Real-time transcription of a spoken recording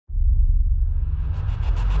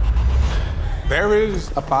There is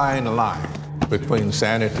a fine line between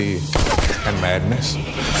sanity and madness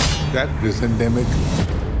that is endemic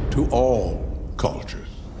to all cultures.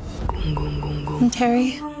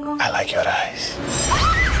 Terry? I like your eyes.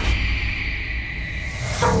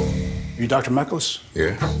 You Dr. Meckles?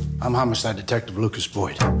 Yes? I'm homicide detective Lucas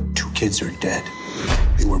Boyd. 2 kids are dead.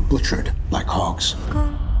 They were butchered like hogs.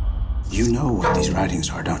 You know what these writings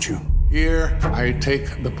are, don't you? Here I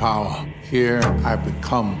take the power. Here I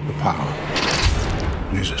become the power.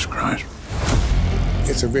 Jesus Christ.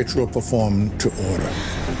 It's a ritual performed to order.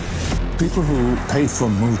 People who pay for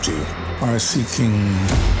Muti are seeking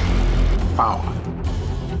power.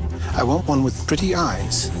 I want one with pretty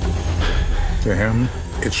eyes. To him,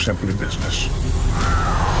 it's simply business.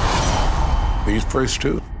 These first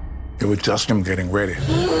 2, it was just him getting ready.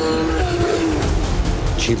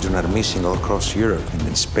 Children are missing all across Europe and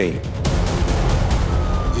in Spain.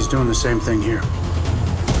 He's doing the same thing here.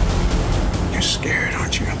 You're scared,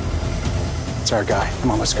 aren't you? It's our guy.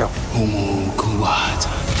 Come on, let's go.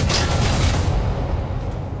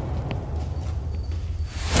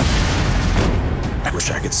 I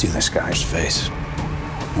wish I could see this guy's face.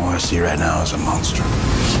 All I see right now is a monster.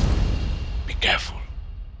 Be careful.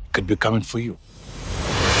 It could be coming for you.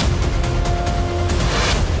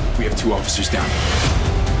 We have 2 officers down.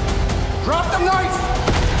 Drop the knife!